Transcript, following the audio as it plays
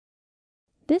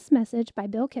This message by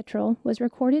Bill Kittrell was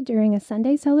recorded during a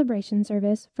Sunday celebration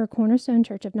service for Cornerstone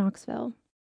Church of Knoxville.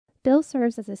 Bill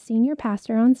serves as a senior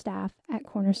pastor on staff at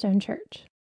Cornerstone Church.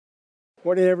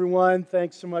 Morning, everyone.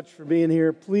 Thanks so much for being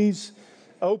here. Please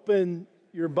open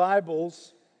your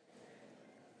Bibles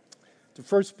to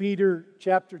 1 Peter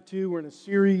chapter 2. We're in a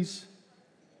series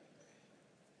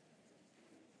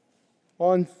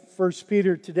on 1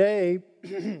 Peter today.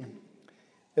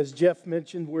 As Jeff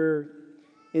mentioned, we're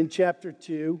in chapter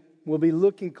 2. We'll be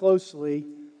looking closely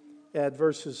at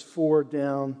verses 4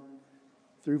 down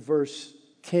through verse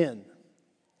 10.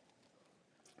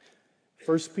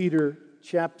 1 Peter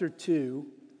chapter 2,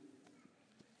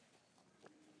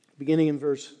 beginning in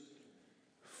verse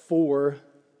 4.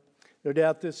 No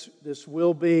doubt this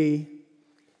will be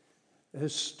a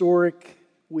historic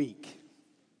week.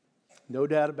 No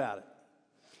doubt about it.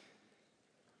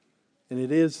 And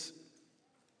it is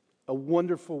a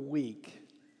wonderful week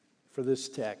for this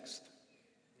text.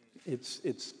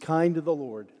 It's kind of the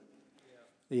Lord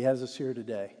that He has us here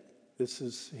today. This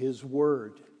is His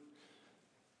Word.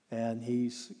 And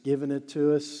He's given it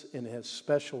to us, and it has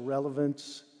special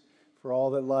relevance for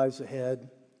all that lies ahead.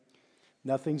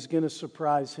 Nothing's going to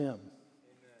surprise Him.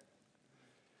 Amen.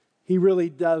 He really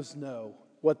does know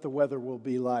what the weather will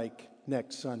be like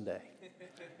next Sunday.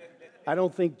 I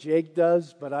don't think Jake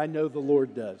does, but I know the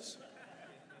Lord does.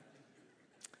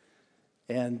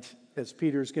 And as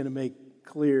Peter's going to make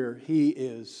clear, He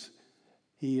is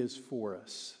for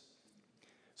us.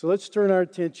 So let's turn our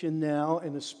attention now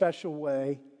in a special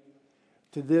way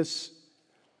to these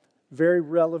very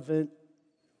relevant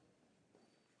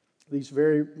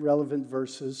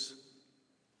verses.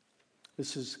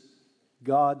 This is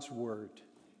God's Word,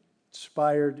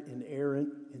 inspired, inerrant,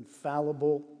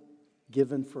 infallible,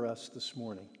 given for us this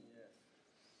morning.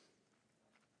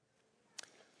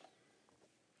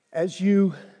 As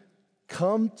you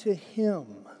come to Him,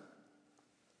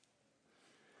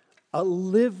 a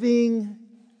living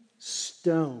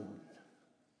stone,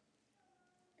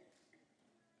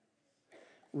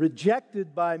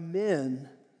 rejected by men,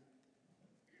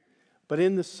 but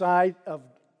in the sight of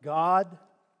God,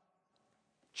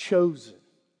 chosen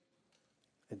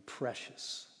and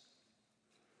precious.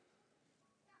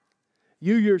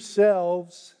 You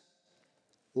yourselves,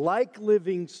 like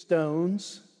living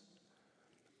stones,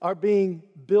 are being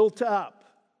built up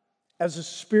as a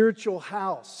spiritual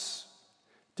house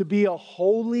to be a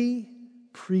holy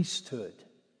priesthood,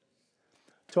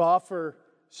 to offer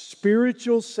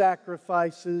spiritual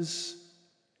sacrifices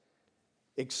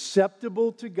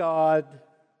acceptable to God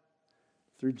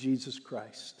through Jesus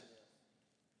Christ.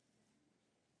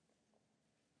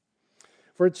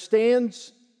 For it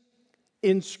stands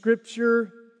in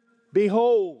Scripture,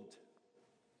 behold,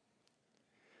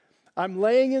 I'm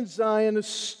laying in Zion a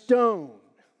stone,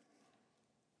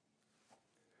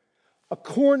 a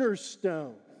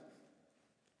cornerstone,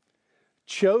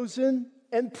 chosen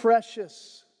and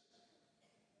precious.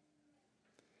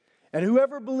 And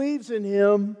whoever believes in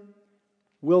Him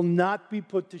will not be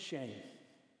put to shame.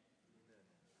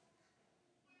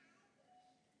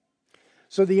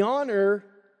 So the honor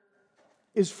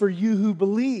is for you who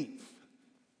believe.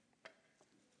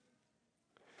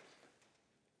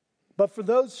 But for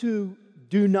those who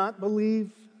do not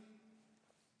believe,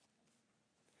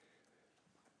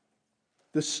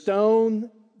 the stone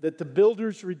that the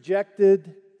builders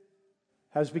rejected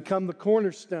has become the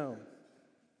cornerstone.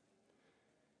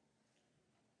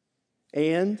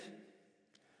 And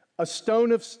a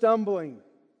stone of stumbling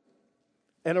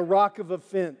and a rock of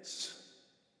offense.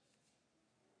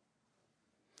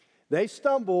 They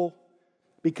stumble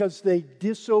because they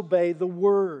disobey the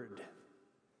word,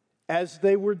 as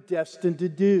they were destined to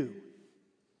do.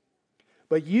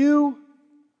 But you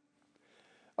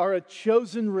are a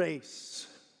chosen race,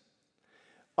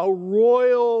 a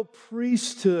royal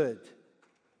priesthood,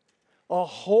 a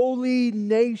holy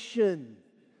nation,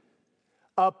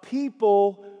 a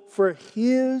people for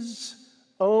His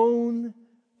own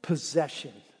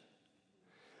possession,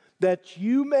 that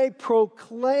you may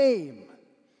proclaim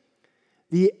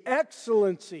the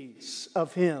excellencies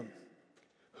of Him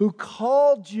who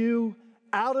called you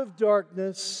out of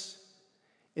darkness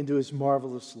into His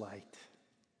marvelous light.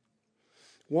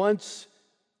 Once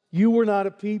you were not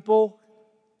a people,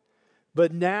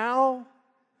 but now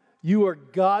you are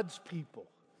God's people.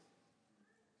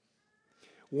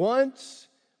 Once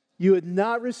you had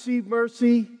not received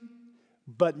mercy,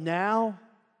 but now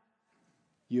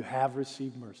you have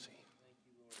received mercy.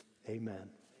 Amen.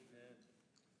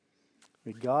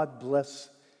 May God bless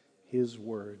His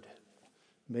word.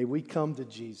 May we come to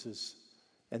Jesus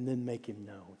and then make Him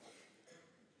known.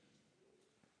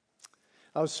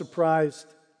 I was surprised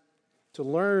to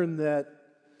learn that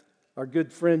our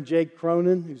good friend Jake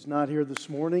Cronin, who's not here this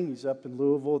morning, he's up in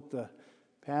Louisville at the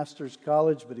Pastor's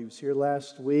College, but he was here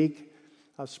last week.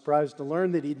 I was surprised to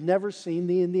learn that he'd never seen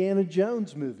the Indiana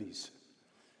Jones movies.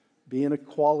 Being a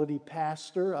quality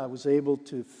pastor, I was able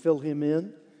to fill him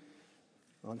in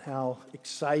on how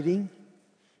exciting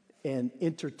and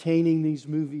entertaining these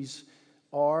movies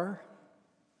are.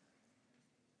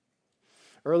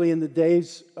 Early in the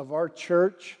days of our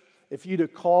church, if you'd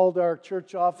have called our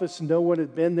church office and no one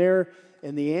had been there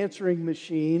and the answering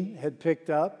machine had picked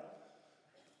up,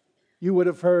 you would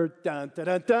have heard, dun, dun,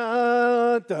 dun,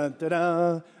 dun, dun, dun,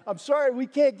 dun. I'm sorry, we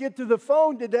can't get to the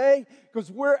phone today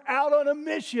because we're out on a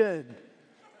mission.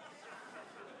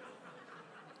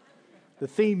 The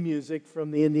theme music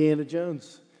from the Indiana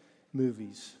Jones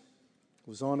movies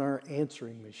was on our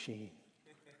answering machine,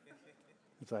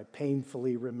 as I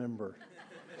painfully remember.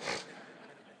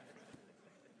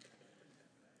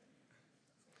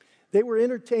 They were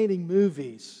entertaining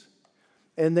movies,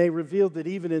 and they revealed that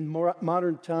even in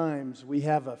modern times, we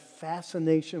have a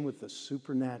fascination with the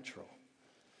supernatural.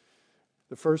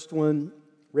 The first one,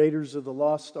 Raiders of the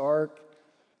Lost Ark,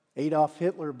 Adolf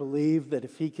Hitler believed that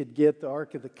if he could get the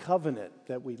Ark of the Covenant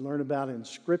that we learn about in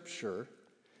Scripture,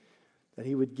 that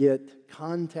he would get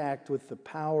contact with the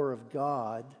power of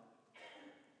God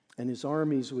and his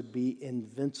armies would be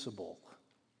invincible.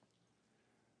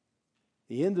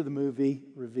 The end of the movie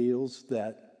reveals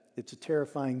that it's a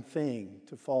terrifying thing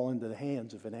to fall into the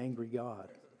hands of an angry God.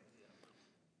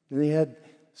 And they had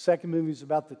second movies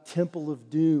about the Temple of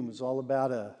Doom. It was all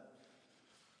about a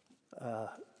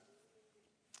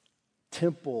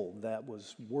temple that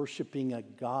was worshiping a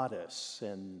goddess,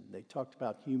 and they talked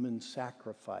about human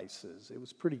sacrifices. It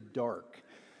was pretty dark.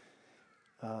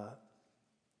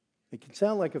 It can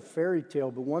sound like a fairy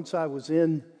tale, but once I was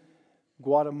in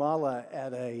Guatemala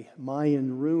at a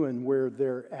Mayan ruin where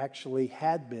there actually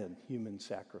had been human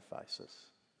sacrifices.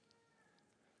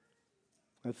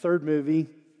 The third movie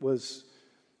was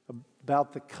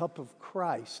about the cup of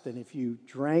Christ, and if you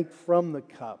drank from the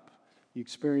cup, you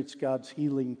experienced God's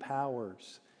healing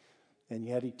powers, and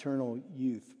you had eternal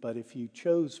youth. But if you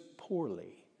chose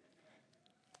poorly,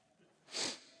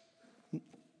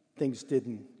 things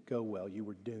didn't go well. You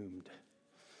were doomed.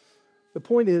 The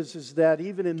point is that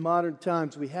even in modern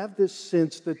times, we have this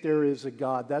sense that there is a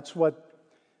God. That's what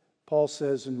Paul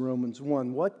says in Romans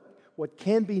 1. What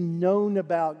can be known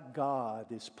about God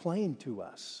is plain to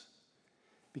us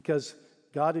because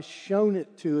God has shown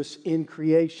it to us in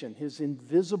creation, His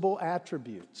invisible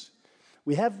attributes.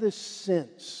 We have this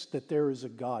sense that there is a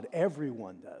God.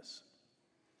 Everyone does.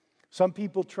 Some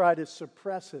people try to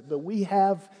suppress it, but we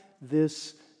have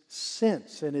this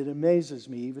sense, and it amazes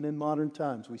me, even in modern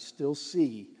times, we still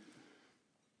see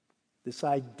this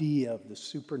idea of the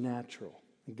supernatural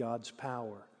and God's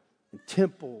power. And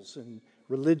temples and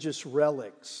religious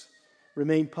relics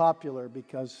remain popular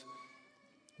because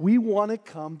we want to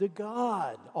come to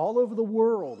God all over the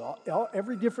world,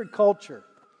 every different culture.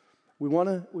 We want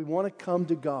to come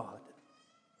to God.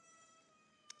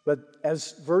 But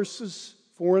as verses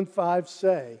 4 and 5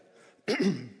 say,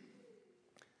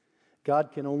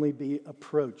 God can only be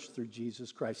approached through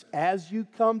Jesus Christ. As you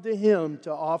come to Him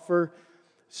to offer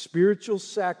spiritual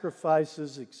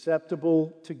sacrifices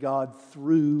acceptable to God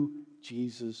through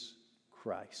Jesus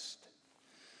Christ.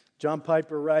 John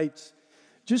Piper writes,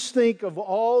 just think of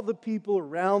all the people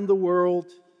around the world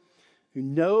who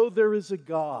know there is a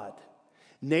God.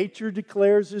 Nature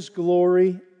declares His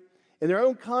glory, and their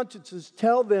own consciences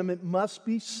tell them it must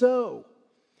be so.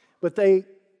 But they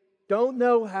don't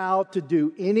know how to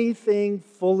do anything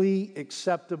fully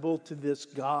acceptable to this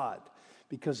God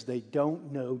because they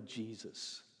don't know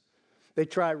Jesus. They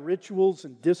try rituals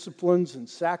and disciplines and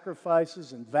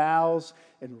sacrifices and vows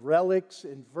and relics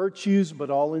and virtues,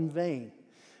 but all in vain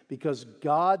because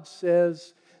God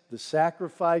says the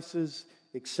sacrifices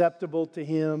acceptable to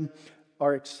Him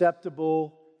are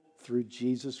acceptable through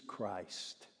Jesus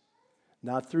Christ,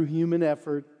 not through human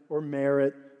effort or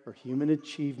merit or human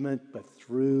achievement, but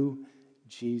through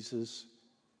Jesus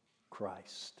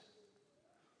Christ.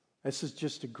 This is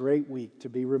just a great week to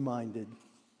be reminded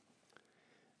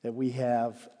that we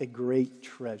have a great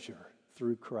treasure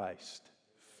through Christ,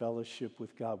 fellowship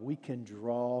with God. We can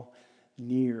draw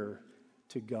near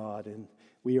to God, and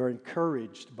we are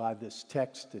encouraged by this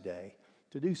text today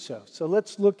to do so. So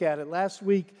let's look at it. Last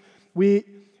week, we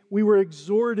were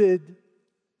exhorted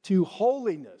to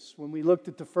holiness when we looked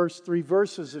at the first 3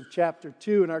 verses of chapter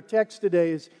 2. And our text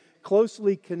today is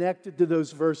closely connected to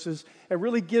those verses and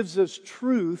really gives us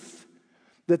truth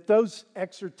that those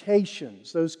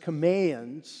exhortations, those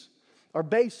commands are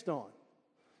based on.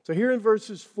 So here in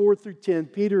verses 4 through 10,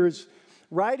 Peter is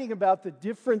writing about the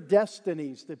different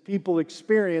destinies that people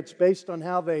experience based on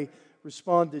how they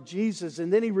respond to Jesus.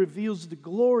 And then he reveals the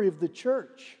glory of the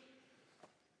church.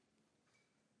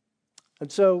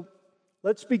 And so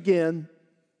let's begin,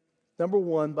 number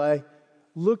one, by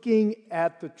looking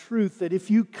at the truth that if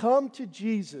you come to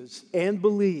Jesus and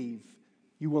believe,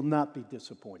 you will not be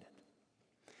disappointed.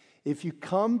 If you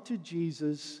come to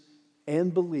Jesus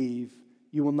and believe,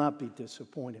 you will not be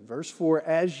disappointed. Verse 4,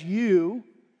 as you,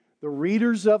 the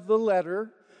readers of the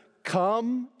letter,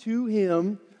 come to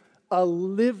him, a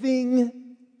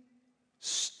living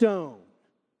stone,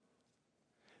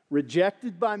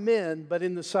 rejected by men, but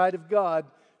in the sight of God,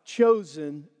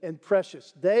 chosen and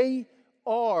precious. They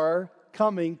are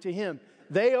coming to him.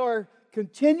 They are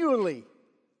continually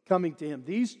coming to him.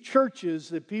 These churches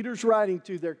that Peter's writing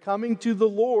to, they're coming to the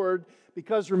Lord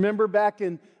because remember back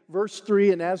in verse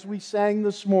 3, and as we sang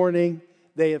this morning,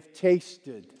 they have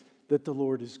tasted that the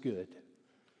Lord is good.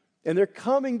 And they're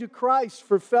coming to Christ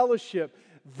for fellowship.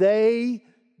 They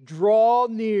draw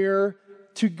near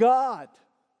to God.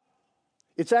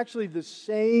 It's actually the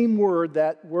same word,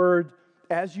 that word,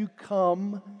 as you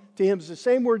come to him. It's the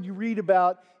same word you read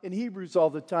about in Hebrews all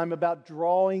the time about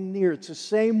drawing near. It's the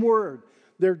same word.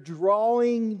 They're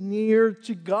drawing near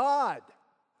to God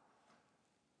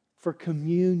for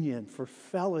communion, for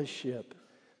fellowship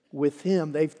with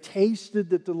him. They've tasted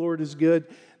that the Lord is good.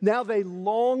 Now they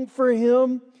long for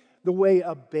him the way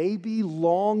a baby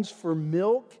longs for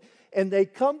milk. And they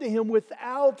come to him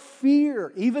without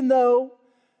fear, even though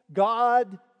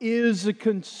God is a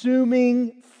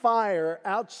consuming fire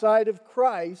outside of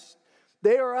Christ.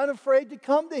 They are unafraid to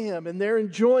come to him, and they're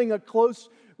enjoying a close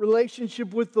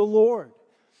relationship with the Lord.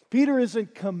 Peter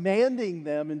isn't commanding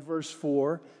them in verse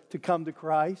 4 to come to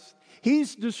Christ.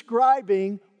 He's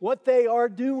describing what they are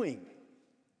doing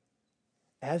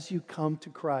as you come to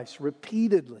Christ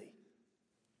repeatedly.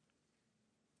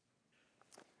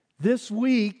 This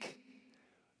week,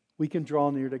 we can draw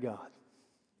near to God.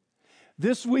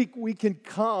 This week, we can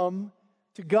come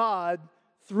to God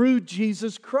through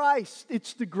Jesus Christ.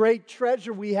 It's the great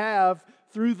treasure we have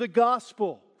through the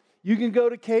gospel. You can go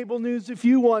to cable news if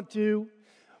you want to,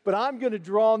 but I'm going to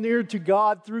draw near to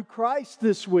God through Christ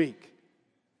this week.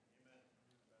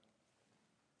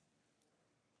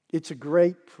 It's a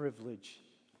great privilege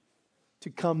to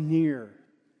come near,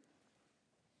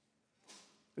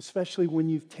 especially when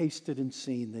you've tasted and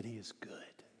seen that he is good.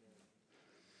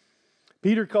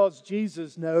 Peter calls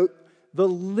Jesus, note, the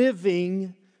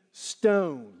living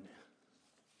stone.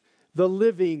 The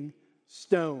living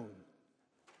stone.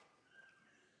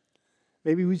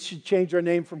 Maybe we should change our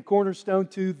name from Cornerstone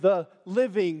to the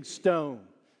Living Stone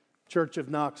Church of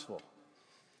Knoxville.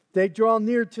 They draw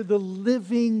near to the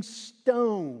living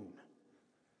stone.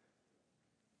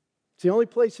 It's the only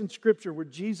place in Scripture where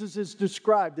Jesus is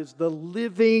described as the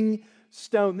living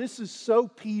stone. This is so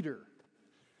Peter.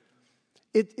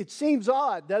 It seems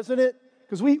odd, doesn't it?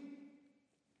 Because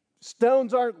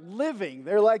stones aren't living.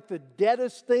 They're like the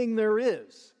deadest thing there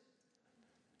is.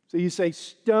 So you say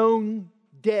stone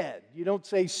dead. You don't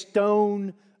say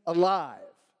stone alive.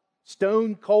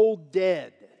 Stone cold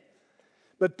dead.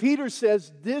 But Peter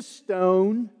says this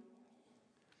stone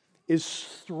is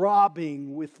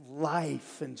throbbing with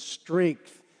life and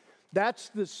strength. That's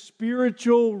the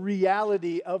spiritual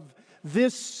reality of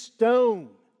this stone.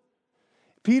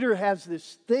 Peter has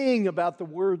this thing about the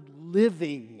word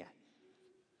living.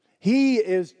 He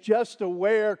is just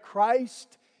aware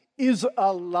Christ is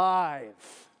alive.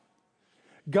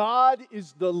 God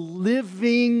is the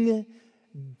living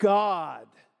God.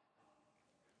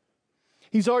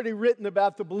 He's already written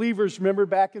about the believers, remember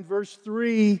back in verse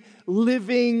 3,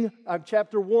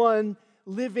 chapter 1,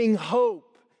 living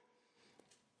hope.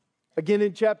 Again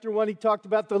in chapter 1, he talked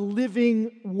about the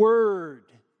living word.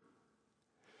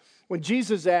 When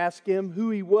Jesus asked him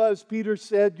who he was, Peter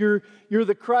said, You're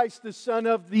the Christ, the Son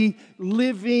of the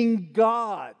living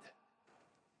God.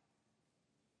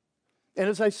 And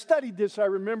as I studied this, I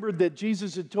remembered that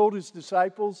Jesus had told his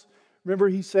disciples, remember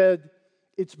he said,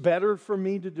 it's better for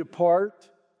me to depart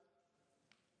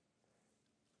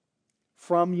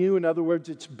from you. In other words,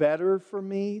 it's better for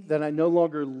me that I no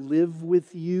longer live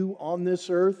with you on this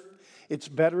earth. It's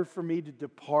better for me to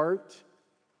depart.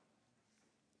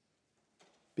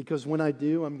 Because when I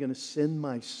do, I'm going to send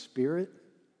my Spirit.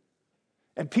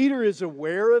 And Peter is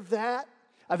aware of that.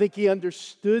 I think he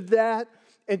understood that.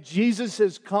 And Jesus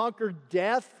has conquered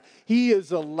death. He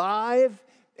is alive.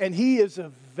 And he is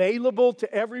available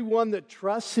to everyone that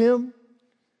trusts him.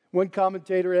 One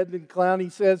commentator, Edmund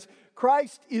Clowney, says,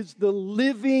 Christ is the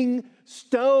living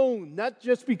stone. Not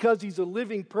just because he's a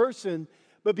living person,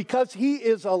 but because he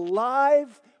is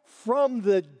alive from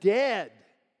the dead.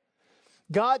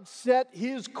 God set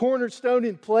his cornerstone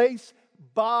in place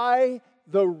by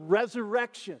the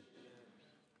resurrection.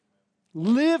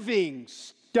 Living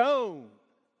stone.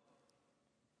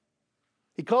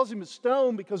 He calls him a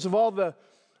stone because of all the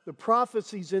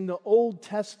prophecies in the Old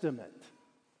Testament.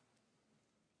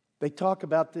 They talk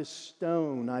about this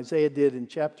stone. Isaiah did in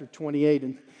chapter 28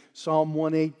 and Psalm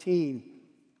 118.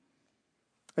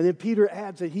 And then Peter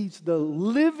adds that he's the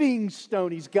living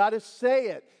stone. He's got to say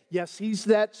it. Yes, he's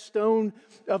that stone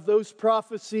of those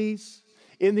prophecies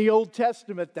in the Old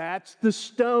Testament. That's the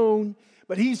stone.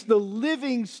 But he's the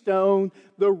living stone,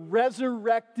 the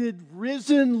resurrected,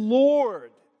 risen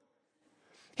Lord.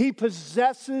 He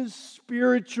possesses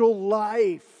spiritual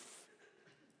life.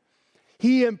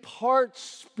 He imparts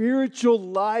spiritual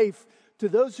life to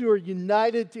those who are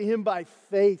united to him by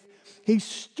faith. He's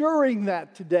stirring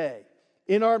that today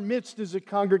in our midst as a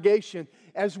congregation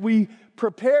as we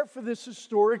prepare for this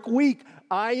historic week.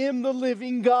 I am the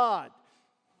living God.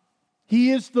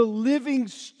 He is the living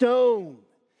stone.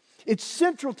 It's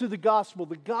central to the gospel.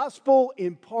 The gospel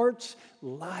imparts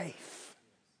life.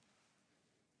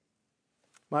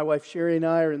 My wife Sherry and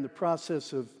I are in the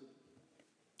process of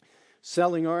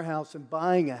selling our house and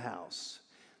buying a house.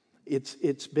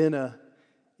 It's been an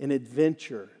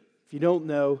adventure. If you don't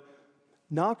know,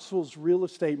 Knoxville's real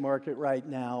estate market right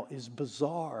now is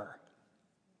bizarre.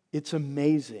 It's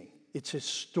amazing. It's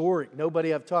historic.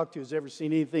 Nobody I've talked to has ever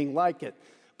seen anything like it.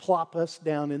 Plop us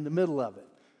down in the middle of it.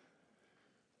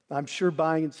 I'm sure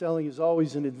buying and selling is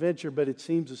always an adventure, but it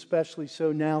seems especially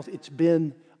so now. It's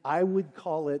been, I would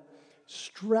call it,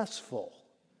 stressful,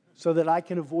 so that I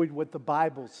can avoid what the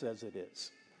Bible says it is.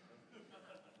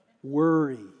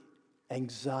 Worry,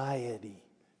 anxiety,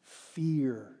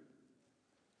 fear.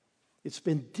 It's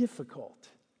been difficult.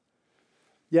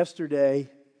 Yesterday,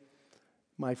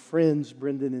 my friends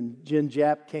Brendan and Jen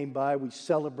Japp came by. We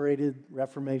celebrated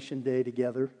Reformation Day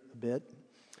together a bit.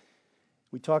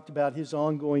 We talked about his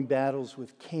ongoing battles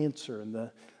with cancer and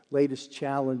the latest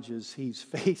challenges he's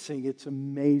facing. It's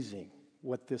amazing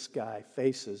what this guy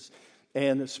faces,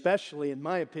 and especially, in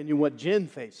my opinion, what Jen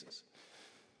faces.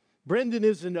 Brendan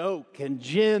is an oak, and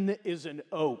Jen is an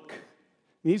oak.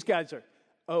 These guys are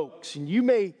oaks, and you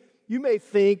may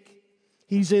think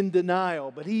he's in denial,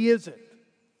 but he isn't.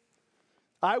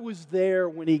 I was there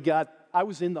when I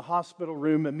was in the hospital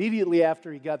room immediately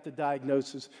after he got the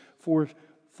diagnosis for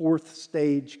fourth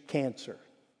stage cancer.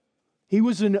 He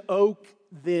was an oak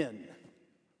then,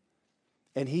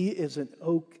 and he is an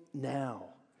oak now.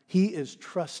 He is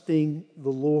trusting the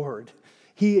Lord.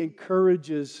 He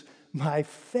encourages my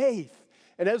faith.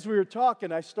 And as we were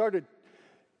talking, I started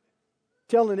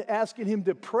asking him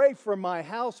to pray for my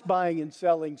house buying and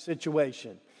selling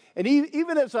situation. And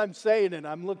even as I'm saying it,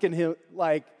 I'm looking at him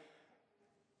like,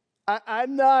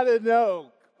 I'm not an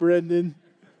oak, Brendan.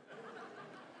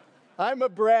 I'm a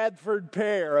Bradford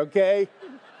pear, okay?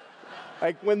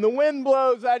 Like when the wind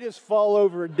blows, I just fall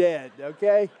over dead,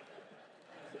 okay?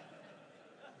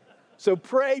 So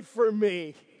pray for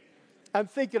me. I'm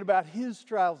thinking about his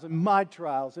trials and my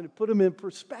trials, and to put them in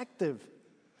perspective.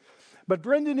 But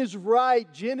Brendan is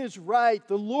right. Jen is right.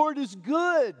 The Lord is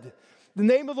good. The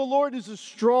name of the Lord is a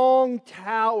strong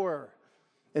tower.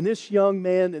 And this young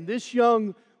man and this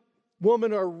young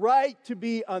woman are right to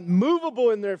be unmovable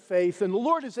in their faith. And the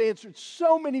Lord has answered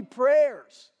so many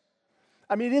prayers.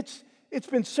 I mean, it's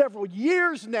been several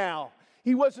years now.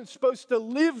 He wasn't supposed to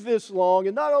live this long.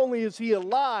 And not only is he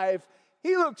alive,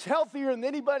 he looks healthier than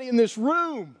anybody in this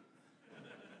room.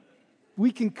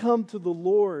 We can come to the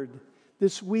Lord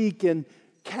this week and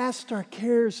cast our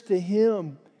cares to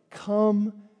Him.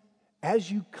 Come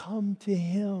as you come to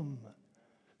Him.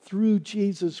 Through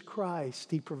Jesus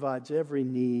Christ, He provides every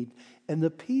need. And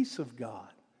the peace of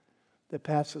God that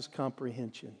passes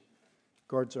comprehension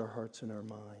guards our hearts and our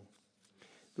mind.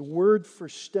 The word for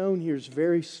stone here is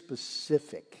very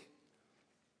specific.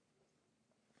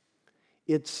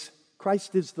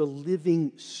 Christ is the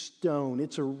living stone.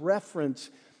 It's a reference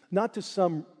not to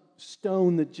some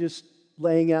stone that just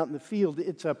laying out in the field.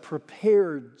 It's a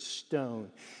prepared stone.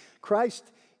 Christ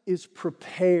is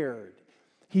prepared.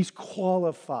 He's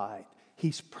qualified.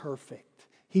 He's perfect.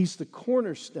 He's the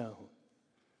cornerstone.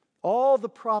 All the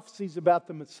prophecies about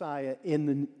the Messiah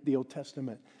in the Old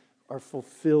Testament are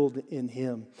fulfilled in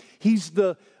Him. He's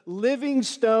the living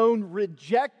stone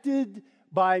rejected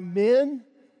by men,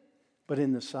 but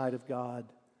in the sight of God,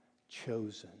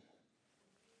 chosen,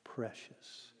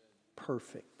 precious,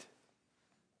 perfect.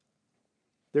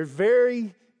 They're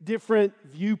very different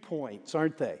viewpoints,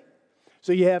 aren't they?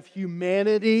 So you have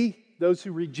humanity, those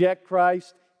who reject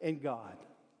Christ, and God.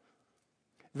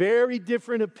 Very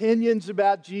different opinions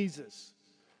about Jesus.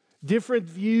 Different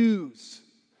views.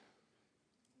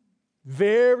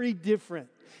 Very different.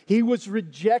 He was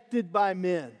rejected by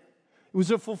men. It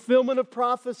was a fulfillment of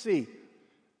prophecy.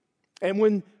 And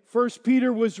when 1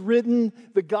 Peter was written,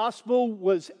 the gospel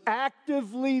was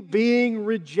actively being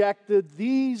rejected.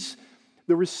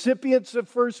 The recipients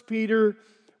of 1 Peter,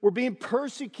 were being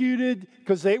persecuted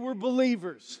because they were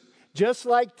believers, just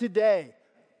like today.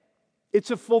 It's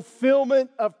a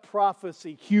fulfillment of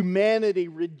prophecy. Humanity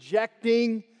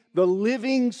rejecting the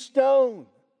living stone.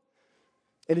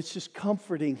 And it's just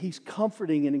comforting. He's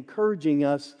comforting and encouraging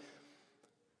us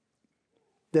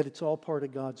that it's all part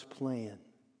of God's plan.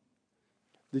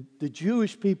 The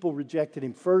Jewish people rejected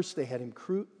him first. They had him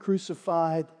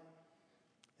crucified.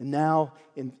 And now,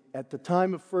 at the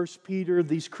time of 1 Peter,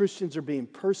 these Christians are being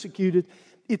persecuted.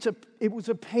 It was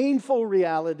a painful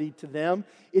reality to them.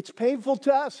 It's painful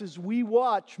to us as we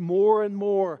watch more and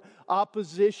more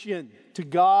opposition to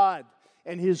God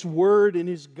and His Word and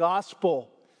His gospel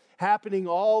happening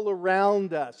all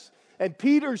around us. And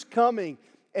Peter's coming,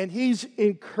 and he's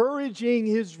encouraging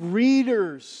his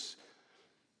readers,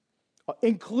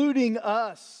 including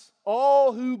us,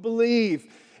 all who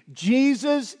believe.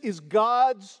 Jesus is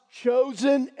God's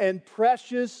chosen and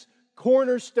precious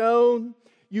cornerstone.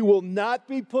 You will not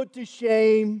be put to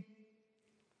shame.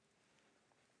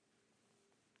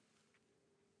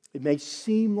 It may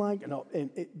seem like,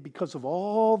 because of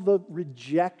all the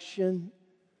rejection,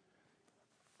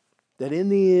 that in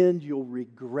the end you'll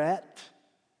regret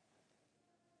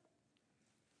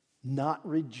not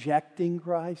rejecting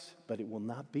Christ, but it will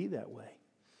not be that way.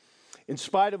 In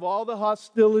spite of all the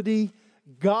hostility,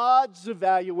 God's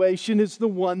evaluation is the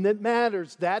one that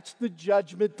matters. That's the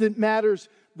judgment that matters.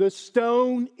 The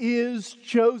stone is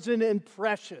chosen and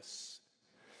precious.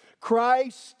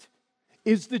 Christ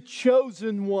is the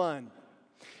chosen one.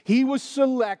 He was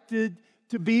selected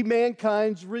to be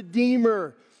mankind's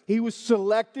redeemer. He was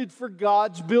selected for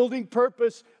God's building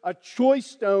purpose, a choice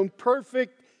stone,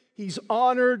 perfect. He's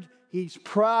honored, he's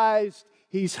prized,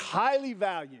 he's highly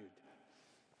valued.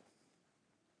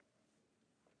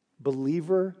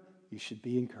 Believer, you should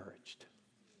be encouraged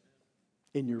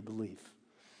in your belief.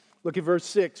 Look at verse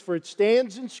 6. For it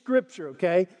stands in Scripture,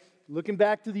 okay? Looking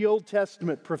back to the Old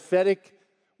Testament, prophetic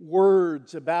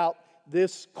words about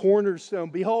this cornerstone.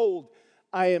 Behold,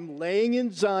 I am laying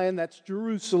in Zion, that's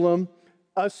Jerusalem,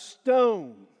 a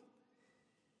stone,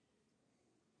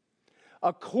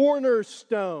 a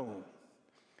cornerstone,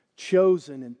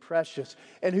 chosen and precious.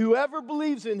 And whoever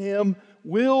believes in him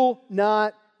will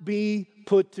not be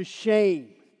put to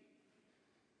shame.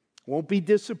 Won't be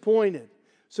disappointed.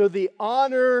 So the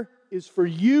honor is for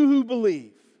you who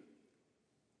believe.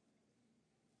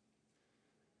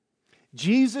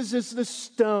 Jesus is the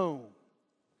stone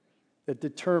that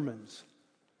determines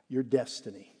your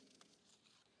destiny.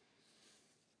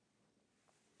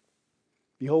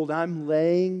 Behold, I'm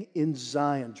laying in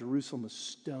Zion, Jerusalem, a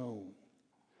stone.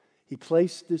 He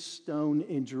placed this stone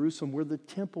in Jerusalem where the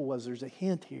temple was. There's a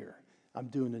hint here. I'm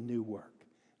doing a new work.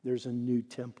 There's a new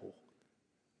temple.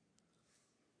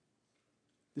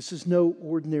 This is no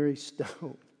ordinary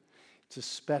stone. It's a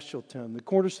special stone. The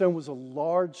cornerstone was a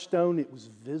large stone. It was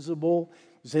visible.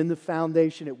 It was in the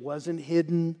foundation. It wasn't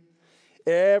hidden.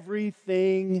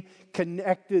 Everything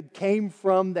connected came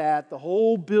from that. The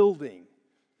whole building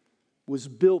was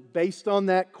built based on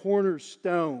that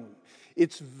cornerstone.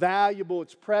 It's valuable,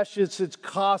 it's precious, it's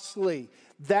costly.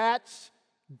 That's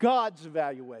God's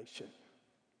evaluation.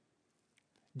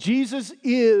 Jesus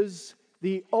is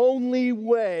the only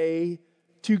way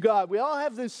to God. We all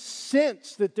have this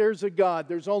sense that there's a God.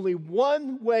 There's only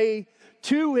one way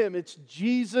to Him. It's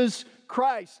Jesus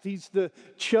Christ. He's the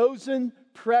chosen,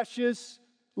 precious,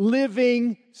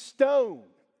 living stone.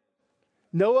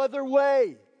 No other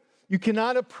way. You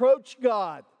cannot approach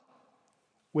God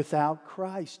without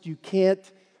Christ. You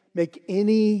can't make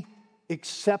any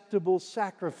acceptable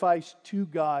sacrifice to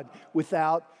God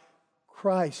without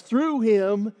Christ. Through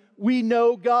Him, we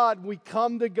know God. We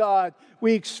come to God.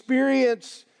 We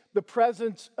experience the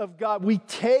presence of God. We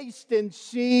taste and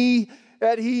see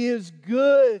that He is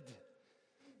good.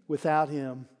 Without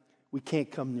Him, we can't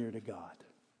come near to God.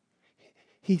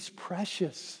 He's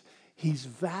precious. He's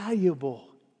valuable.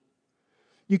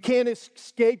 You can't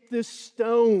escape this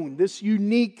stone, this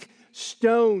unique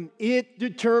stone. It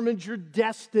determines your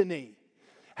destiny,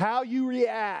 how you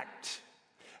react,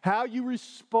 how you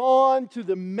respond to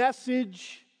the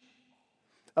message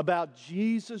about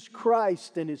Jesus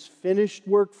Christ and His finished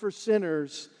work for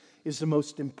sinners is the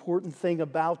most important thing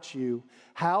about you.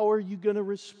 How are you going to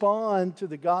respond to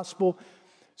the gospel?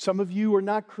 Some of you are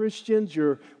not Christians.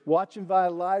 You're watching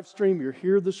via live stream. You're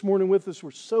here this morning with us.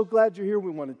 We're so glad you're here. We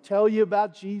want to tell you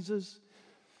about Jesus.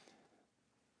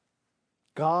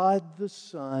 God the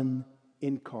Son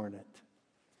incarnate.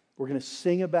 We're going to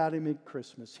sing about Him at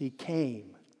Christmas. He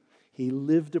came. He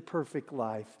lived a perfect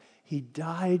life. He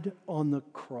died on the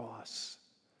cross.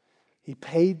 He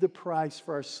paid the price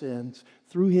for our sins.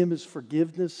 Through Him is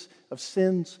forgiveness of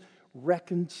sins,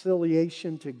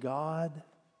 reconciliation to God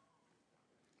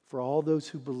for all those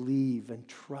who believe and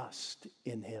trust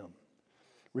in Him.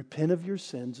 Repent of your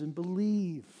sins and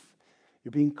believe.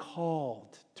 You're being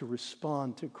called to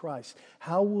respond to Christ.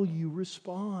 How will you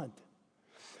respond?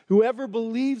 Whoever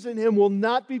believes in Him will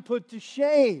not be put to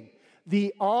shame.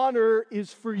 The honor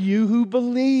is for you who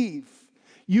believe.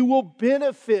 You will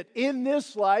benefit in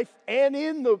this life and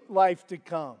in the life to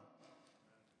come.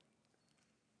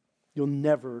 You'll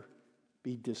never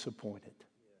be disappointed.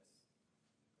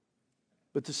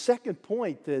 But the second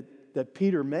point that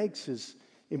Peter makes is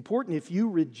important. If you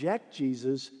reject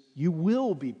Jesus, you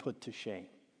will be put to shame.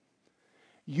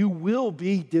 You will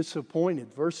be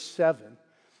disappointed. Verse 7.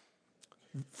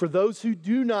 For those who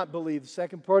do not believe, the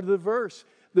second part of the verse,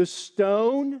 the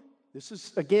stone, this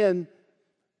is again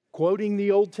quoting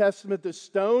the Old Testament, the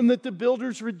stone that the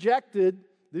builders rejected,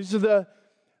 these are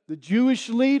the Jewish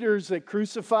leaders that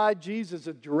crucified Jesus,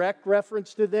 a direct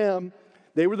reference to them.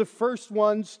 They were the first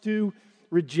ones to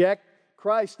reject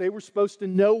Christ. They were supposed to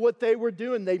know what they were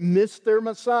doing. They missed their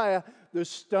Messiah. The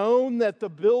stone that the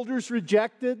builders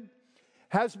rejected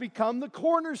has become the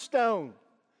cornerstone.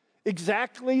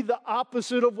 Exactly the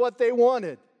opposite of what they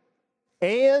wanted.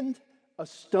 And a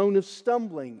stone of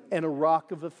stumbling and a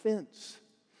rock of offense.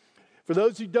 For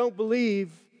those who don't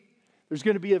believe, there's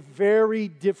going to be a very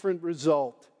different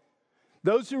result.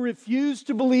 Those who refuse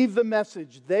to believe the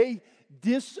message, they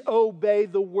disobey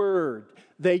the word.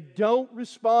 They don't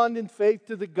respond in faith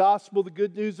to the gospel, the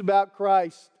good news about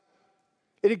Christ.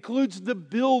 It includes the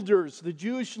builders, the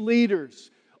Jewish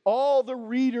leaders, all the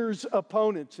readers'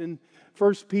 opponents in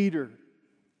 1 Peter.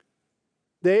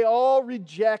 They all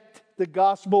reject the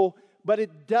gospel, but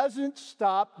it doesn't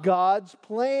stop God's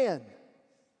plan,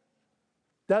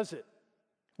 does it?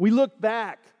 We look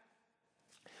back.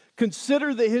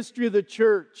 Consider the history of the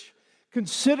church.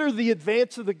 Consider the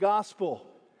advance of the gospel.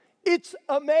 It's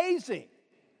amazing.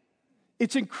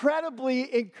 It's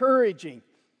incredibly encouraging.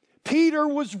 Peter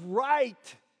was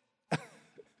right.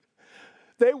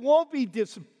 They won't be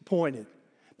disappointed.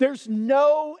 There's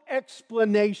no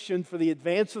explanation for the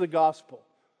advance of the gospel.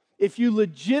 If you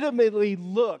legitimately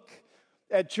look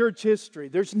at church history,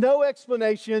 there's no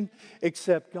explanation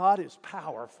except God is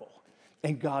powerful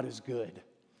and God is good.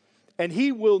 And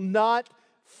He will not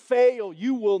fail.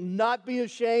 You will not be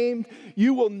ashamed.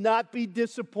 You will not be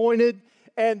disappointed.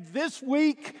 And this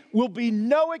week will be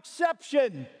no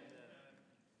exception.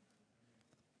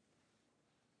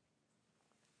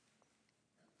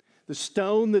 The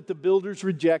stone that the builders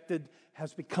rejected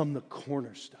has become the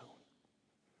cornerstone.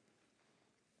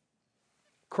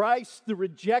 Christ, the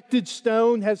rejected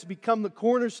stone, has become the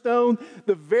cornerstone.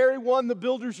 The very one the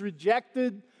builders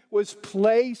rejected was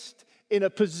placed in a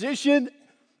position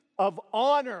of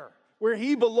honor where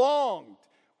He belonged,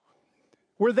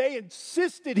 where they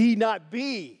insisted He not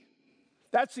be.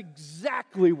 That's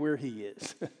exactly where He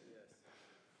is.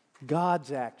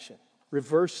 God's action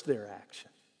reversed their action.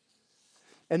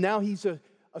 And now He's a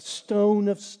stone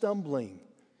of stumbling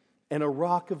and a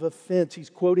rock of offense. He's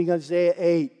quoting Isaiah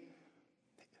 8.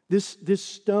 This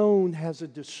stone has a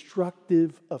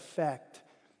destructive effect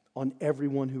on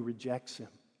everyone who rejects Him.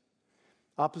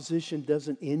 Opposition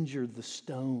doesn't injure the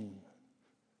stone.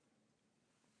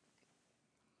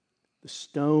 The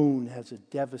stone has a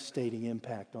devastating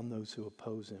impact on those who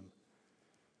oppose Him.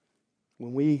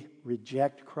 When we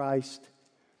reject Christ,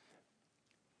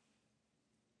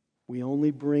 we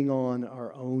only bring on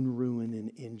our own ruin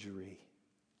and injury.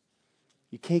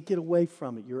 You can't get away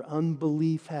from it. Your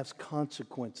unbelief has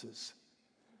consequences.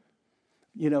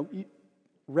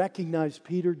 Recognize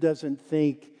Peter doesn't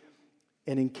think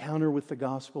an encounter with the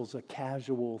gospel is a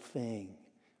casual thing.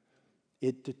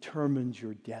 It determines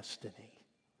your destiny.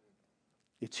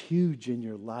 It's huge in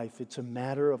your life. It's a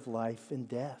matter of life and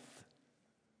death.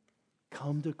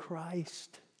 Come to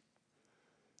Christ.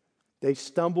 They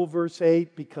stumble, verse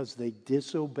 8, because they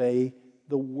disobey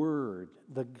the word,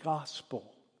 the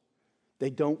gospel.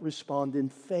 They don't respond in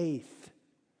faith.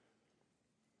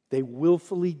 They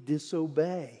willfully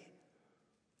disobey.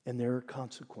 And there are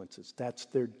consequences. That's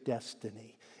their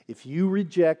destiny. If you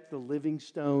reject the living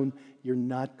stone, you're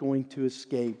not going to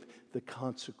escape the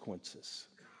consequences.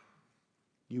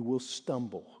 You will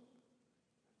stumble.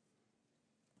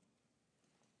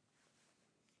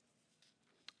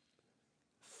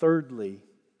 Thirdly,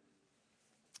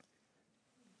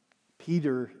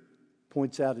 Peter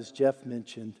points out, as Jeff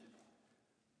mentioned,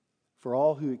 for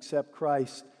all who accept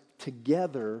Christ,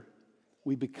 together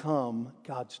we become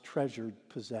God's treasured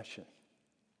possession.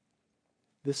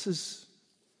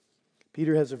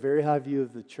 Peter has a very high view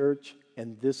of the church,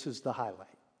 and this is the highlight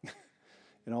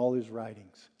in all his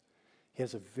writings. He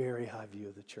has a very high view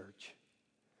of the church.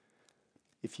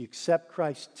 If you accept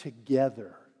Christ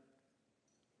together,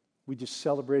 we just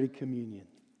celebrated communion.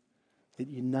 It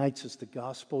unites us. The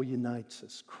gospel unites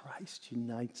us. Christ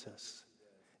unites us.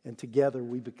 And together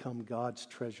we become God's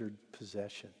treasured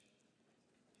possession.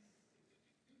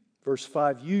 Verse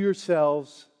 5, you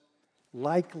yourselves,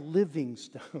 like living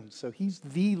stones. So he's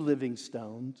the living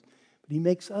stones, but he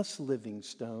makes us living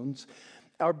stones,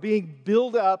 are being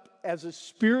built up as a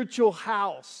spiritual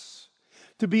house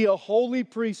to be a holy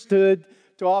priesthood,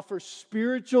 to offer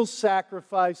spiritual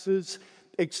sacrifices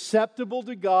acceptable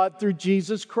to God through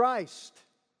Jesus Christ.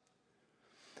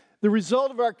 The result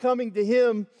of our coming to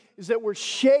him is that we're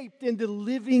shaped into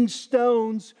living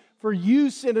stones for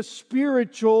use in a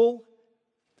spiritual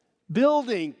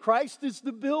building. Christ is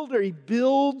the builder. He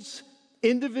builds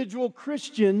individual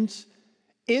Christians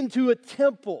into a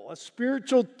temple, a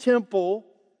spiritual temple.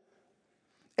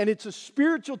 And it's a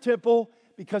spiritual temple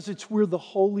because it's where the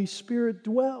Holy Spirit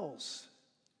dwells.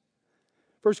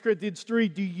 1 Corinthians 3,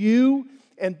 do you,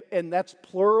 and that's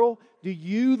plural, do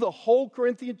you, the whole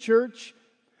Corinthian church,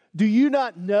 do you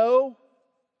not know?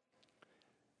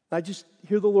 I just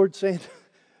hear the Lord saying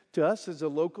to us as a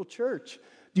local church,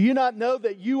 do you not know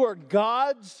that you are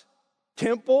God's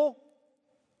temple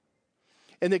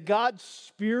and that God's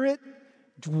Spirit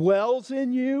dwells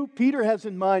in you? Peter has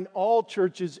in mind all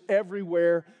churches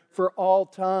everywhere for all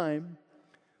time.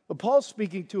 But Paul's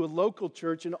speaking to a local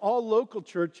church, and all local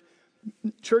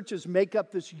churches make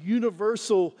up this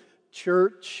universal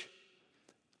church.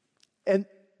 And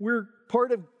we're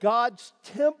part of God's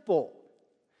temple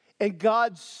and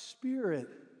God's Spirit.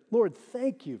 Lord,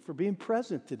 thank you for being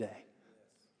present today.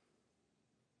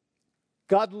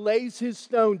 God lays his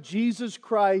stone, Jesus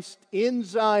Christ, in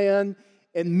Zion,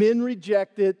 and men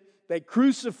reject it. They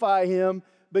crucify him,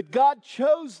 but God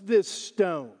chose this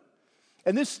stone.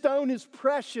 And this stone is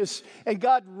precious, and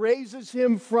God raises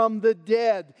him from the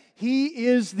dead. He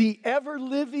is the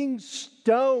ever-living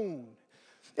stone,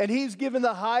 and he's given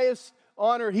the highest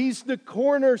honor. He's the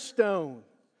cornerstone.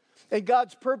 And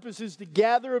God's purpose is to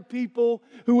gather a people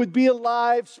who would be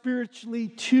alive spiritually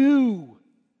too.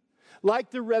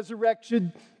 Like the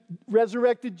resurrected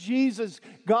Jesus,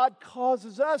 God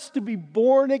causes us to be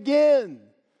born again,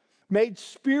 made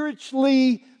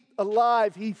spiritually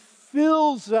alive. He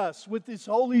fills us with His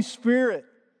Holy Spirit.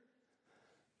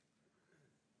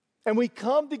 And we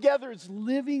come together as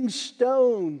living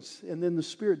stones, and then the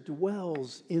Spirit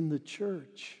dwells in the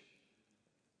church.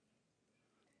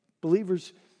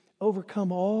 Believers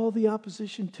overcome all the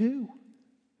opposition too.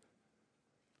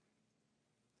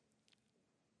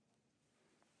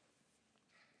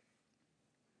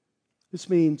 This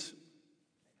means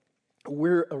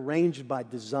we're arranged by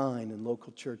design in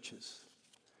local churches.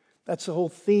 That's the whole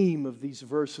theme of these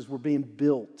verses. We're being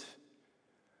built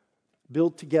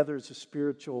together as a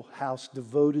spiritual house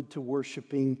devoted to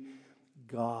worshiping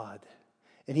God.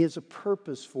 And He has a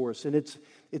purpose for us, and it's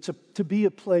to be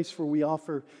a place where we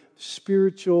offer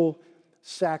spiritual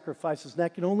sacrifices. And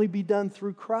that can only be done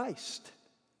through Christ.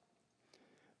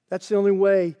 That's the only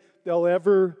way they'll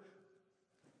ever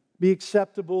be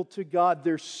acceptable to God.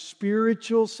 They're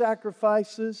spiritual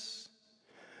sacrifices.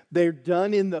 They're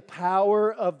done in the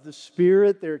power of the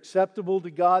Spirit. They're acceptable to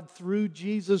God through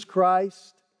Jesus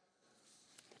Christ.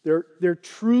 They're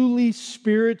truly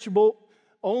spiritual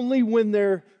only when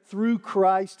they're through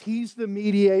Christ. He's the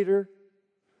mediator.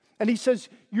 And He says,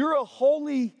 you're a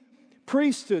holy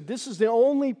priesthood. This is the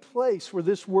only place where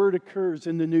this word occurs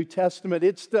in the New Testament.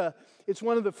 It's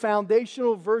one of the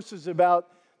foundational verses about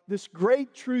this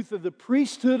great truth of the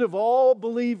priesthood of all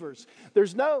believers.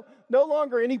 There's no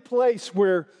longer any place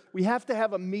where we have to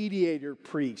have a mediator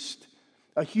priest,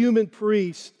 a human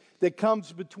priest that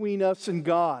comes between us and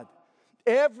God.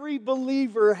 Every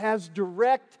believer has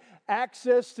direct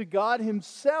access to God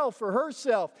Himself or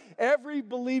herself. Every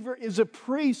believer is a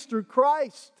priest through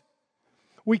Christ.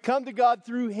 We come to God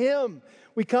through Him.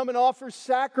 We come and offer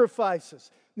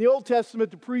sacrifices. In the Old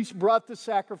Testament, the priests brought the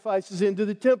sacrifices into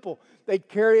the temple. They'd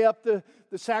carry up the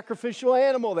sacrificial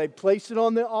animal. They'd place it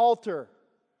on the altar.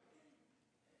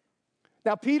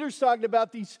 Now, Peter's talking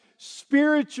about these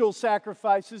spiritual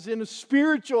sacrifices in a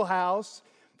spiritual house,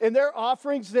 and they're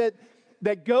offerings that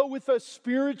go with a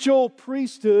spiritual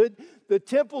priesthood. The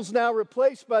temple's now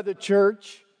replaced by the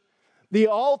church, The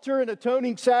altar and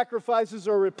atoning sacrifices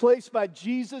are replaced by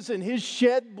Jesus and his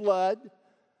shed blood.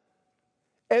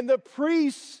 And the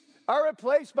priests are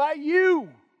replaced by you.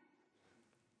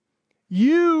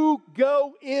 You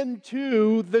go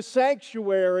into the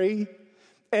sanctuary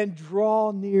and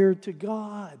draw near to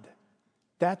God.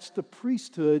 That's the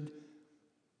priesthood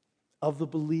of the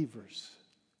believers.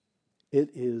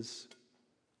 It is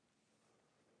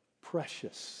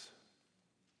precious.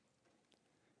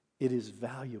 It is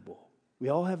valuable. We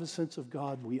all have a sense of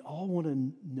God. We all want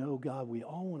to know God. We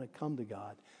all want to come to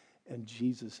God. And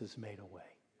Jesus has made a way.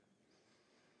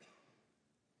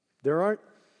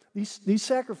 These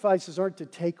sacrifices aren't to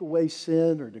take away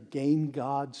sin or to gain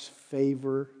God's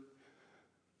favor.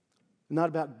 They're not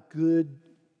about good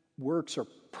works or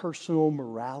personal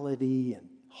morality and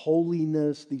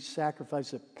holiness. These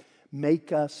sacrifices that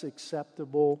make us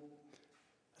acceptable.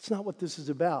 That's not what this is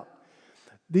about.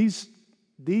 These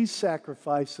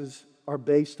sacrifices are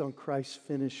based on Christ's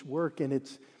finished work, and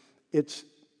it's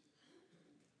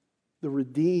the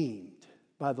redeemed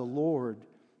by the Lord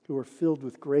who are filled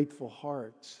with grateful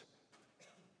hearts.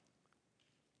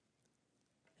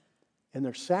 And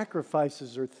their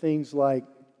sacrifices are things like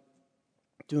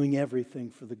doing everything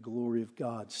for the glory of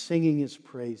God, singing his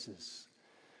praises,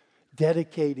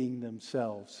 dedicating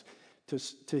themselves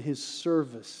to his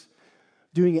service,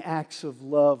 doing acts of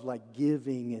love like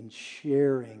giving and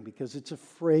sharing, because it's a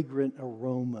fragrant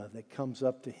aroma that comes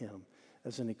up to him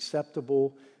as an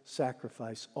acceptable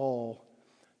sacrifice, all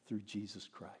through Jesus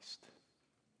Christ.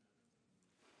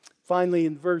 Finally,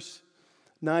 in verse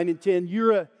 9 and 10,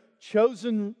 you're a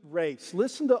chosen race.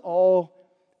 Listen to all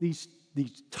these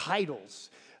titles.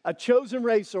 A chosen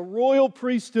race, a royal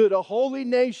priesthood, a holy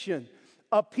nation,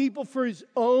 a people for his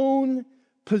own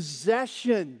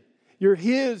possession. You're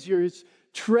his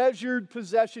treasured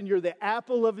possession. You're the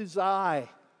apple of his eye.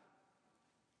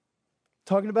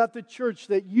 Talking about the church,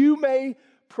 that you may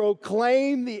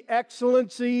proclaim the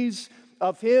excellencies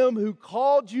of him who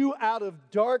called you out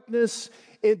of darkness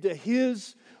into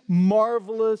his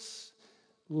marvelous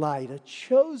light. A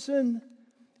chosen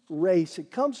race.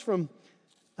 It comes from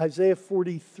Isaiah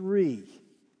 43.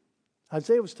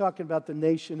 Isaiah was talking about the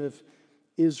nation of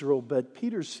Israel, but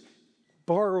Peter's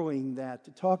borrowing that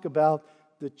to talk about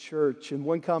the church. And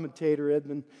one commentator,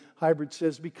 Edmund Hybrid,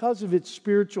 says, because of its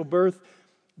spiritual birth,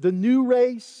 the new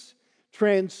race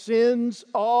transcends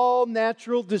all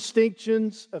natural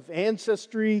distinctions of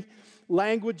ancestry,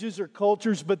 languages, or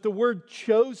cultures. But the word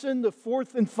chosen, the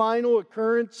fourth and final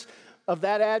occurrence of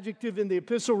that adjective in the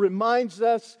epistle, reminds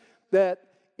us that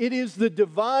it is the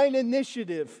divine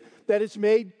initiative that has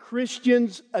made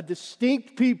Christians a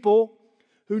distinct people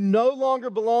who no longer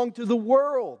belong to the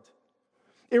world.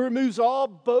 It removes all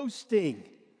boasting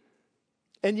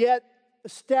and yet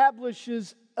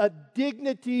establishes a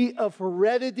dignity of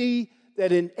heredity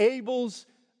that enables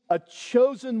a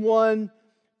chosen one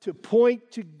to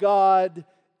point to God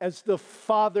as the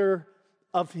father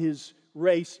of his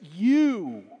race.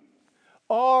 You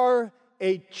are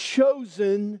a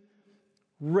chosen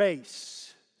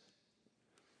race.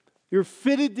 You're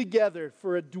fitted together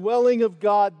for a dwelling of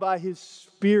God by his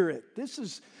Spirit. This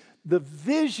is the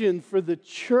vision for the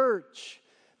church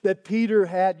that Peter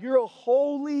had. You're a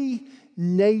holy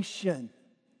nation.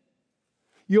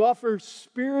 You offer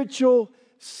spiritual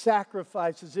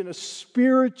sacrifices in a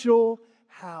spiritual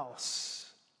house.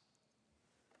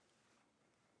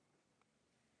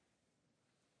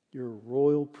 You're a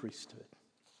royal priesthood.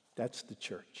 That's the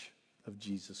church of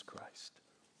Jesus Christ.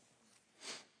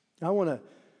 I want to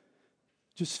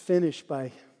just finish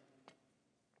by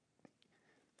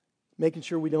making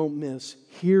sure we don't miss,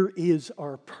 here is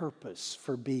our purpose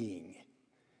for being.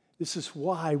 This is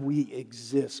why we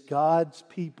exist. God's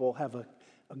people have a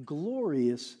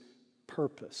glorious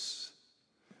purpose.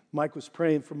 Mike was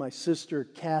praying for my sister,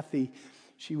 Kathy.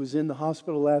 She was in the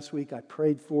hospital last week. I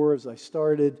prayed for her as I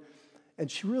started.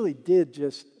 And she really did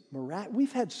just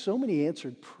we've had so many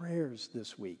answered prayers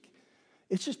this week.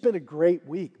 It's just been a great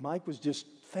week. Mike was just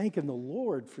thanking the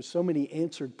Lord for so many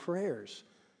answered prayers.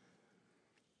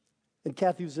 And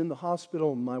Kathy was in the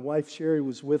hospital, and my wife, Sherry,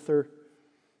 was with her.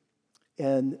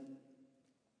 And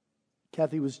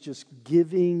Kathy was just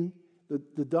giving.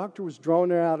 The doctor was drawing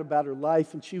her out about her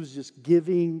life, and she was just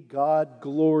giving God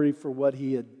glory for what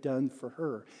he had done for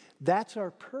her. That's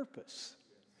our purpose.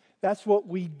 That's what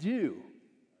we do.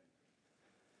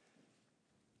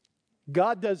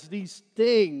 God does these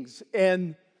things,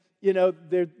 and,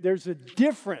 there's a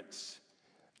difference.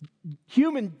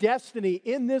 Human destiny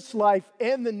in this life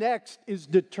and the next is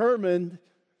determined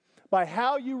by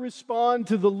how you respond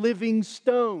to the living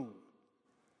stone.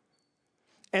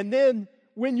 And then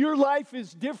when your life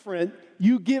is different,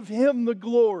 you give Him the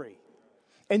glory.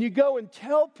 And you go and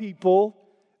tell people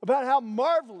about how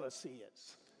marvelous He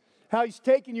is, how He's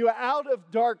taken you out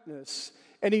of darkness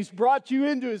and He's brought you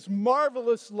into His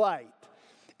marvelous light.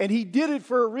 And He did it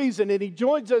for a reason, and He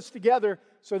joins us together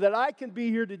so that I can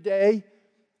be here today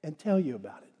and tell you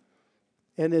about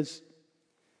it. And as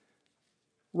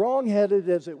wrong-headed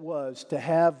as it was to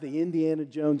have the Indiana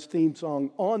Jones theme song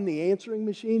on the answering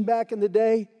machine back in the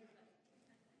day,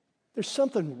 there's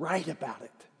something right about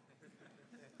it.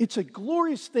 It's a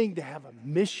glorious thing to have a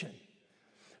mission,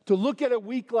 to look at a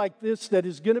week like this that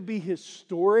is going to be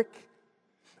historic,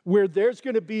 where there's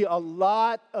going to be a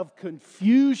lot of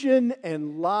confusion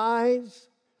and lies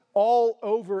all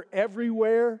over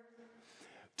everywhere,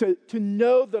 to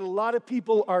know that a lot of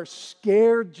people are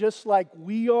scared just like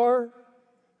we are,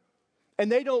 and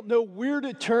they don't know where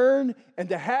to turn, and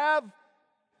to have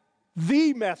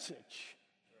the message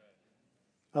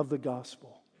of the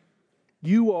gospel.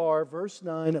 You are, verse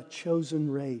 9, a chosen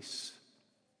race,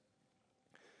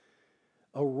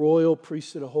 a royal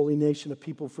priesthood, a holy nation, a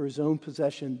people for His own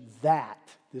possession,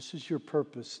 this is your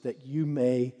purpose, that you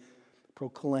may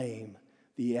proclaim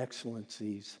the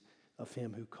excellencies of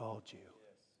Him who called you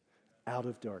out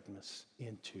of darkness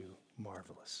into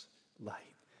marvelous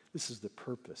light. This is the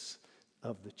purpose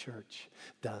of the church.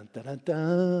 Dun, dun, dun,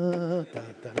 dun,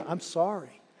 dun, dun. I'm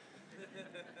sorry.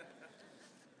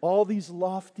 All these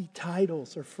lofty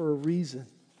titles are for a reason.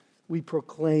 We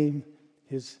proclaim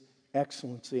His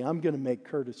excellency. I'm going to make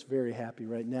Curtis very happy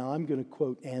right now. I'm going to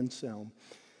quote Anselm.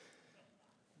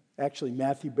 Actually,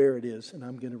 Matthew Barrett is, and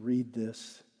I'm going to read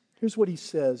this. Here's what he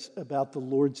says about the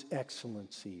Lord's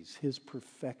excellencies, His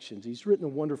perfections. He's written a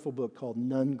wonderful book called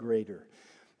None Greater,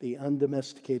 The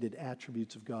Undomesticated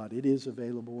Attributes of God. It is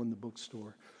available in the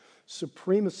bookstore.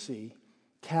 Supremacy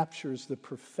captures the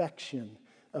perfection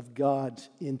of God's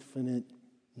infinite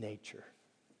nature.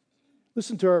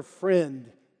 Listen to our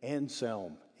friend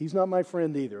Anselm. He's not my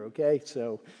friend either, okay?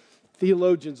 So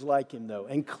theologians like him, though.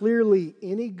 And clearly,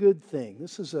 any good thing,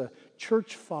 this is a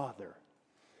church father,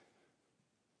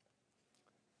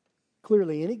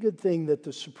 clearly, any good thing that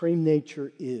the supreme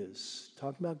nature is,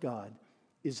 talking about God,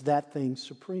 is that thing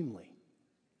supremely.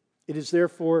 It is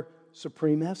therefore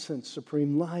supreme essence,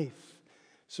 supreme life,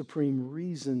 supreme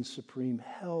reason, supreme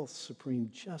health, supreme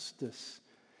justice,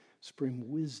 supreme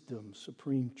wisdom,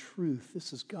 supreme truth.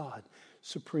 This is God.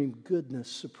 Supreme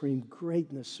goodness, supreme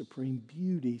greatness, supreme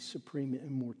beauty, supreme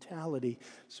immortality,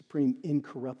 supreme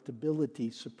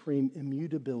incorruptibility, supreme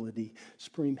immutability,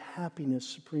 supreme happiness,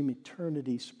 supreme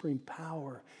eternity, supreme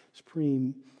power,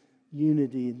 supreme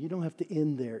unity. And you don't have to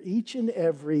end there. Each and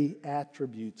every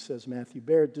attribute, says Matthew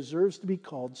Barrett, deserves to be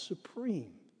called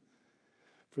supreme.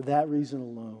 For that reason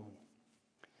alone,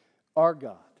 our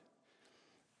God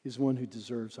is one who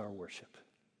deserves our worship.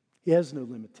 He has no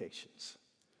limitations.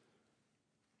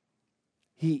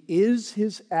 He is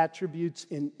His attributes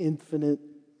in infinite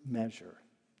measure.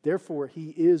 Therefore, He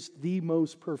is the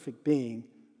most perfect being,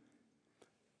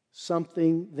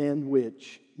 something than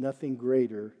which nothing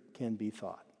greater can be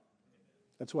thought.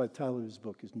 That's why the title of his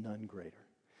book is None Greater.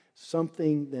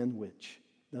 Something than which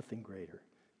nothing greater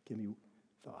can be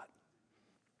thought.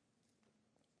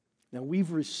 Now,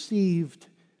 we've received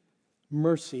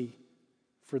mercy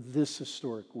for this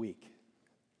historic week.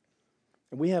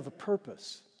 And we have a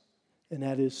purpose, and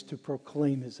that is to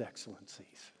proclaim His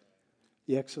excellencies.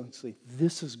 The excellency,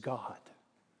 this is God.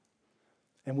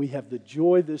 And we have the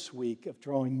joy this week of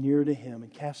drawing near to Him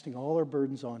and casting all our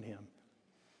burdens on Him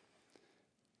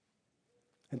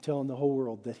and telling the whole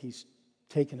world that He's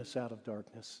taken us out of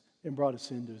darkness and brought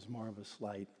us into His marvelous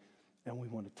light. And we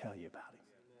want to tell you about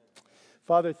Him.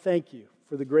 Father, thank you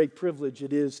for the great privilege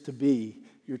it is to be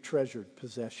your treasured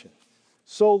possession,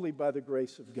 solely by the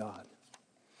grace of God.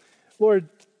 Lord,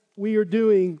 we are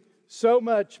doing so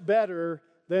much better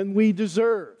than we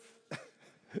deserve.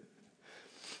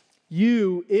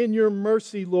 You, in your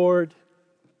mercy, Lord,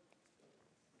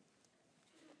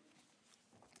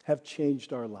 have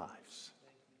changed our lives.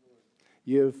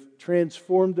 You have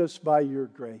transformed us by your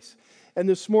grace. And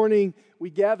this morning, we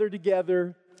gather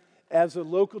together as a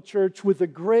local church with a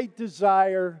great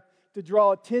desire to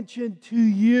draw attention to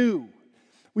you.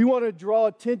 We want to draw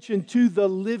attention to the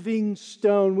living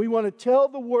stone. We want to tell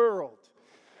the world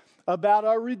about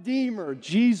our Redeemer,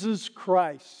 Jesus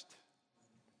Christ,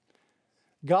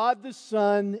 God the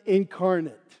Son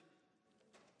incarnate,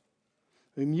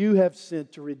 whom you have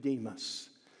sent to redeem us.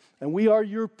 And we are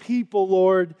your people,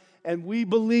 Lord, and we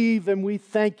believe and we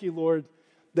thank you, Lord,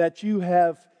 that you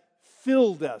have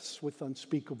filled us with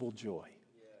unspeakable joy.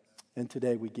 And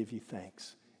today we give you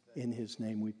thanks. In His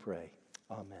name we pray.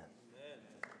 Amen.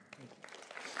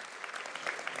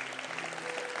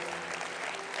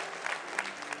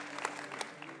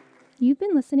 You've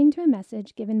been listening to a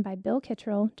message given by Bill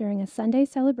Kittrell during a Sunday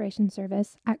celebration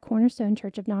service at Cornerstone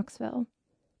Church of Knoxville.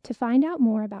 To find out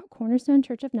more about Cornerstone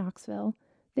Church of Knoxville,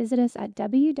 visit us at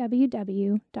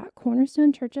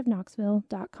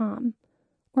www.cornerstonechurchofknoxville.com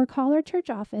or call our church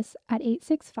office at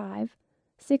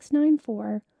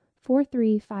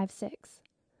 865-694-4356.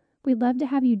 We'd love to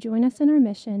have you join us in our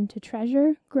mission to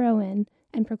treasure, grow in,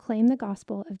 and proclaim the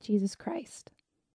gospel of Jesus Christ.